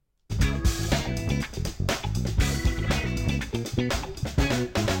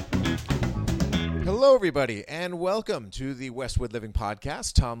Hello, everybody, and welcome to the Westwood Living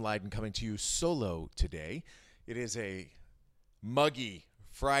Podcast. Tom Leyden coming to you solo today. It is a muggy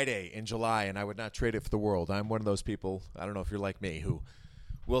Friday in July, and I would not trade it for the world. I'm one of those people, I don't know if you're like me, who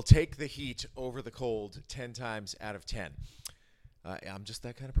will take the heat over the cold 10 times out of 10. I'm just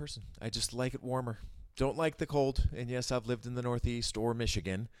that kind of person. I just like it warmer. Don't like the cold, and yes, I've lived in the Northeast or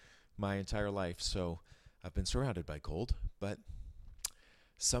Michigan my entire life, so I've been surrounded by cold, but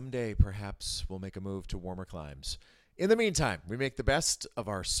someday, perhaps, we'll make a move to warmer climes. In the meantime, we make the best of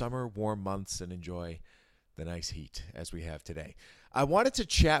our summer warm months and enjoy the nice heat as we have today. I wanted to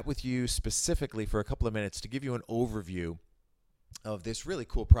chat with you specifically for a couple of minutes to give you an overview of this really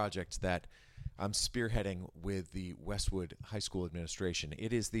cool project that I'm spearheading with the Westwood High School administration.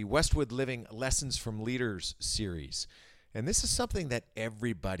 It is the Westwood Living Lessons from Leaders series. And this is something that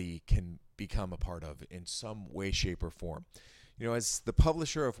everybody can become a part of in some way, shape, or form. You know, as the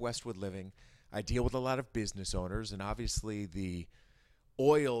publisher of Westwood Living, I deal with a lot of business owners, and obviously the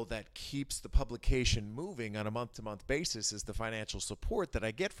oil that keeps the publication moving on a month-to-month basis is the financial support that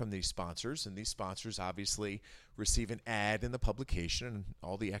I get from these sponsors, and these sponsors obviously receive an ad in the publication and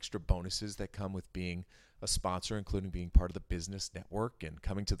all the extra bonuses that come with being a sponsor, including being part of the business network and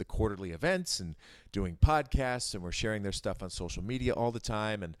coming to the quarterly events and doing podcasts, and we're sharing their stuff on social media all the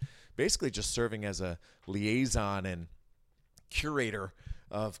time, and basically just serving as a liaison and curator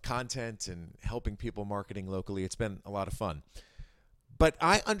of content and helping people marketing locally. It's been a lot of fun. But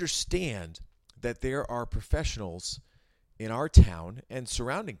I understand that there are professionals in our town and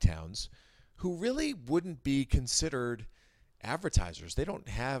surrounding towns who really wouldn't be considered advertisers. They don't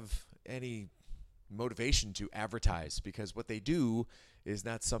have any motivation to advertise because what they do is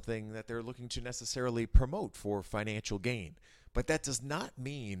not something that they're looking to necessarily promote for financial gain. But that does not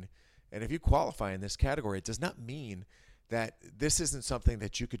mean, and if you qualify in this category, it does not mean that this isn't something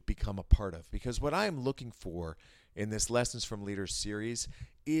that you could become a part of. Because what I'm looking for in this Lessons from Leaders series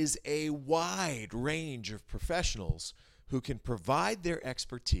is a wide range of professionals who can provide their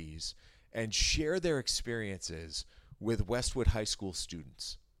expertise and share their experiences with Westwood High School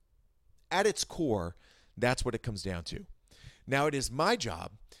students. At its core, that's what it comes down to. Now, it is my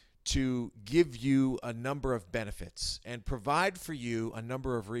job to give you a number of benefits and provide for you a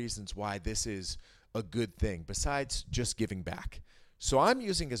number of reasons why this is a good thing besides just giving back. So I'm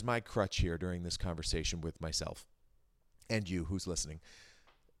using as my crutch here during this conversation with myself and you who's listening,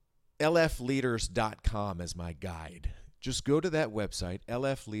 lfleaders.com as my guide. Just go to that website,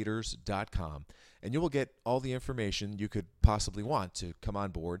 lfleaders.com, and you will get all the information you could possibly want to come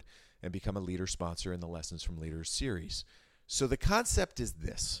on board and become a leader sponsor in the Lessons from Leaders series. So the concept is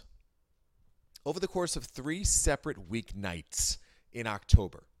this. Over the course of 3 separate weeknights in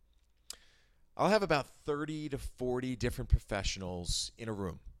October, I'll have about 30 to 40 different professionals in a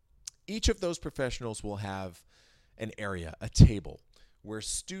room. Each of those professionals will have an area, a table, where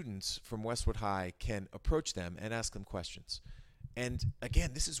students from Westwood High can approach them and ask them questions. And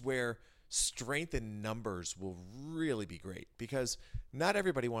again, this is where strength in numbers will really be great because not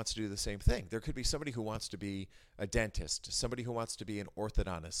everybody wants to do the same thing. There could be somebody who wants to be a dentist, somebody who wants to be an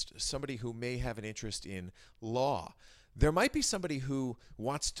orthodontist, somebody who may have an interest in law. There might be somebody who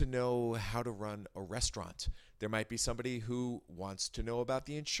wants to know how to run a restaurant. There might be somebody who wants to know about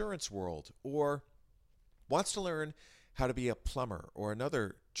the insurance world or wants to learn how to be a plumber or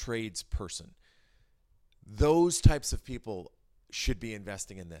another trades person. Those types of people should be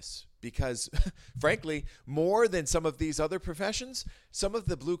investing in this because, frankly, more than some of these other professions, some of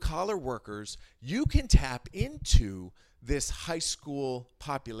the blue-collar workers, you can tap into this high school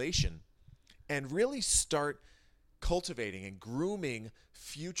population and really start cultivating and grooming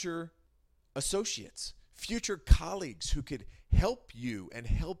future associates, future colleagues who could help you and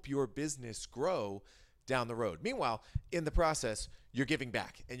help your business grow down the road. Meanwhile, in the process, you're giving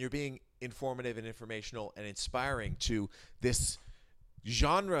back and you're being informative and informational and inspiring to this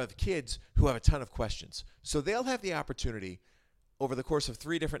genre of kids who have a ton of questions. So they'll have the opportunity over the course of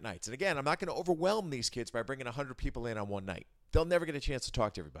 3 different nights. And again, I'm not going to overwhelm these kids by bringing 100 people in on one night. They'll never get a chance to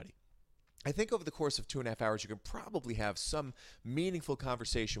talk to everybody. I think over the course of 2.5 hours, you can probably have some meaningful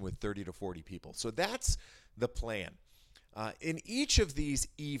conversation with 30 to 40 people. So that's the plan. In each of these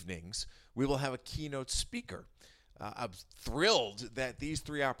evenings, we will have a keynote speaker. I'm thrilled that these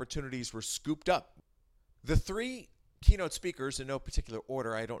 3 opportunities were scooped up. The 3 keynote speakers, in no particular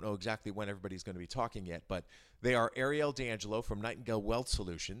order, I don't know exactly when everybody's going to be talking yet, but they are Arielle D'Angelo from Nightingale Wealth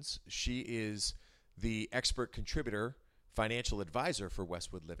Solutions. She is the expert contributor financial advisor for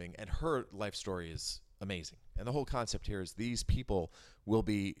Westwood Living, and her life story is amazing. And the whole concept here is these people will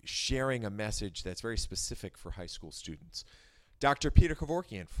be sharing a message that's very specific for high school students. Dr. Peter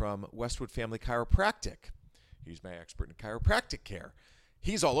Kevorkian from Westwood Family Chiropractic. He's my expert in chiropractic care.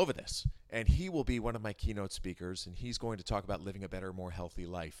 He's all over this, and he will be one of my keynote speakers, and he's going to talk about living a better, more healthy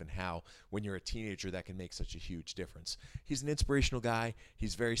life and how, when you're a teenager, that can make such a huge difference. He's an inspirational guy.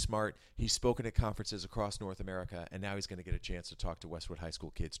 He's very smart. He's spoken at conferences across North America, and now he's going to get a chance to talk to Westwood High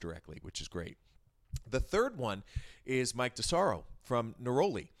School kids directly, which is great. The third one is Mike DeSaro from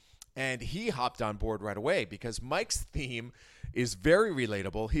Neroli, and he hopped on board right away because Mike's theme is very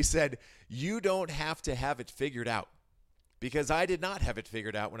relatable. He said, you don't have to have it figured out. Because I did not have it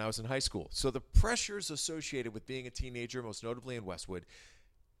figured out when I was in high school. So the pressures associated with being a teenager, most notably in Westwood,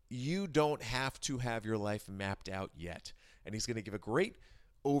 you don't have to have your life mapped out yet. And he's going to give a great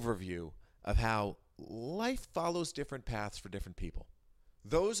overview of how life follows different paths for different people.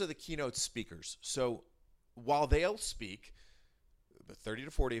 Those are the keynote speakers. So while they'll speak, 30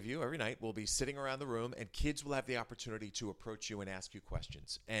 to 40 of you every night will be sitting around the room, and kids will have the opportunity to approach you and ask you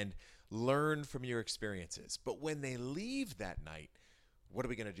questions and learn from your experiences. But when they leave that night, what are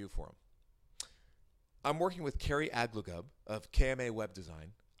we going to do for them? I'm working with Carrie Aglugub of KMA Web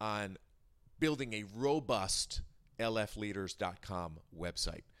Design on building a robust lfleaders.com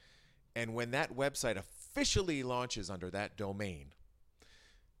website. And when that website officially launches under that domain,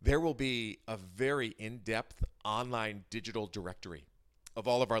 there will be a very in-depth online digital directory of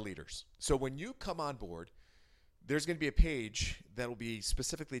all of our leaders. So when you come on board, there's going to be a page that will be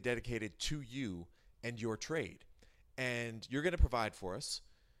specifically dedicated to you and your trade. And you're going to provide for us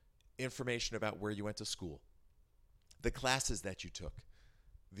information about where you went to school, the classes that you took,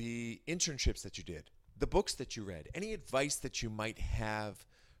 the internships that you did, the books that you read, any advice that you might have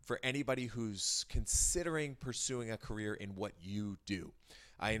for anybody who's considering pursuing a career in what you do.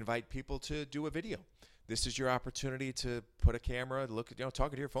 I invite people to do a video. This is your opportunity to put a camera, look at,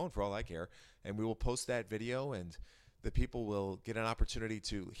 talk to your phone for all I care, and we will post that video, and the people will get an opportunity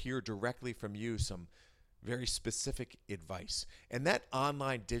to hear directly from you some very specific advice. And that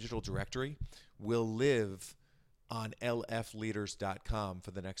online digital directory will live on lfleaders.com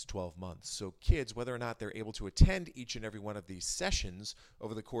for the next 12 months. So kids, whether or not they're able to attend each and every one of these sessions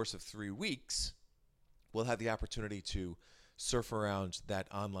over the course of 3 weeks, will have the opportunity to surf around that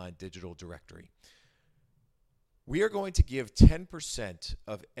online digital directory. We are going to give 10%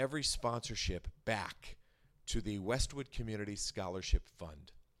 of every sponsorship back to the Westwood Community Scholarship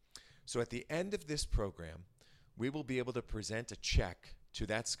Fund. So at the end of this program, we will be able to present a check to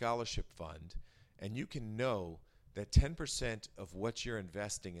that scholarship fund, and you can know that 10% of what you're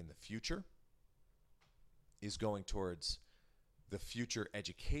investing in the future is going towards the future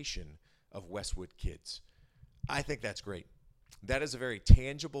education of Westwood kids. I think that's great. That is a very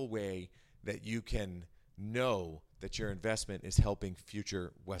tangible way that you can know that your investment is helping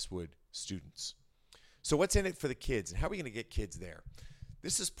future Westwood students. So what's in it for the kids, and how are we going to get kids there?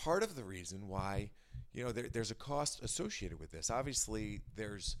 This is part of the reason why, there's a cost associated with this. Obviously,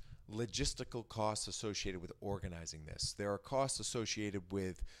 there's logistical costs associated with organizing this. There are costs associated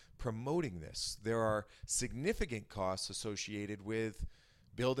with promoting this. There are significant costs associated with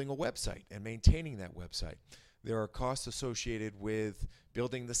building a website and maintaining that website. There are costs associated with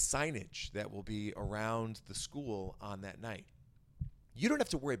building the signage that will be around the school on that night. You don't have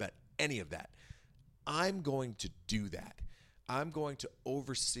to worry about any of that. I'm going to do that. I'm going to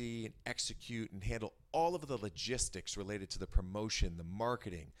oversee and execute and handle all of the logistics related to the promotion, the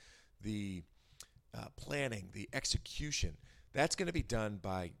marketing, the planning, the execution. That's going to be done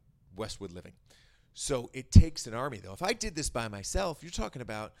by Westwood Living. So it takes an army, though. If I did this by myself, you're talking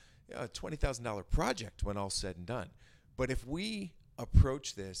about a $20,000 project when all's said and done. But if we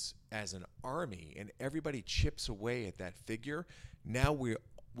approach this as an army and everybody chips away at that figure, now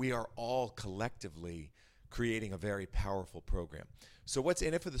we are all collectively creating a very powerful program. So what's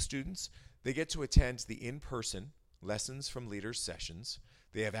in it for the students? They get to attend the in-person Lessons from Leaders sessions.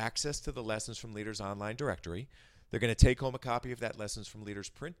 They have access to the Lessons from Leaders online directory. They're going to take home a copy of that Lessons from Leaders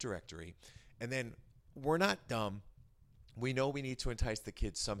print directory. And then we're not dumb. We know we need to entice the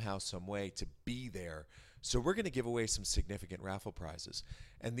kids somehow, some way to be there. So we're going to give away some significant raffle prizes.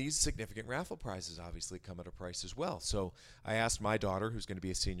 And these significant raffle prizes obviously come at a price as well. So I asked my daughter, who's going to be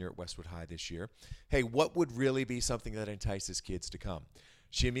a senior at Westwood High this year, hey, what would really be something that entices kids to come?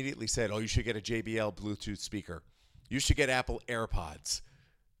 She immediately said, you should get a JBL Bluetooth speaker. You should get Apple AirPods,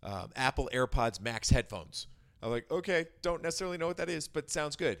 Apple AirPods Max headphones. I'm like, okay, don't necessarily know what that is, but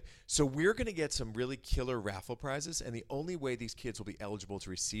sounds good. So we're going to get some really killer raffle prizes, and the only way these kids will be eligible to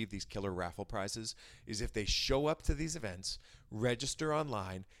receive these killer raffle prizes is if they show up to these events, register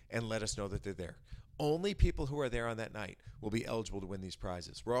online, and let us know that they're there. Only people who are there on that night will be eligible to win these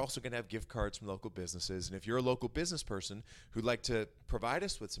prizes. We're also going to have gift cards from local businesses. And if you're a local business person who'd like to provide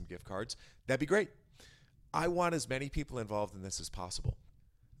us with some gift cards, that'd be great. I want as many people involved in this as possible.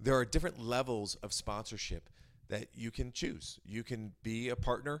 There are different levels of sponsorship that you can choose. You can be a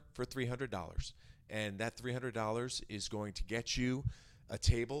partner for $300, and that $300 is going to get you a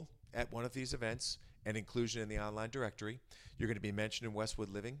table at one of these events and inclusion in the online directory. You're going to be mentioned in Westwood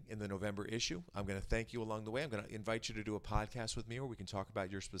Living in the November issue. I'm going to thank you along the way. I'm going to invite you to do a podcast with me where we can talk about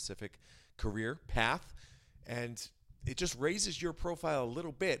your specific career path, and it just raises your profile a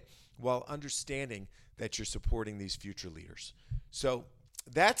little bit while understanding that you're supporting these future leaders. So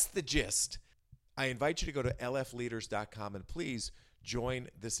that's the gist. I invite you to go to lfleaders.com and please join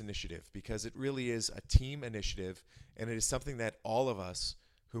this initiative, because it really is a team initiative, and it is something that all of us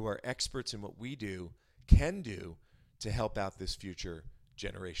who are experts in what we do can do to help out this future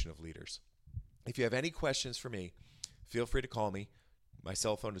generation of leaders. If you have any questions for me, feel free to call me. My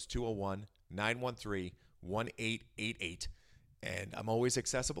cell phone is 201-913-1888, and I'm always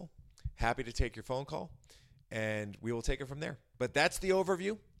accessible. Happy to take your phone call, and we will take it from there. But that's the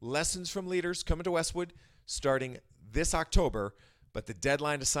overview. Lessons from Leaders coming to Westwood starting this October, but the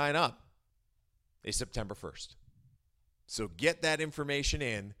deadline to sign up is September 1st. So get that information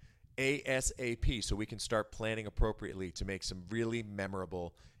in ASAP so we can start planning appropriately to make some really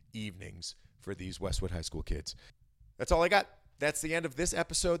memorable evenings for these Westwood High School kids. That's all I got. That's the end of this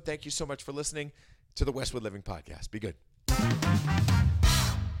episode. Thank you so much for listening to the Westwood Living Podcast. Be good.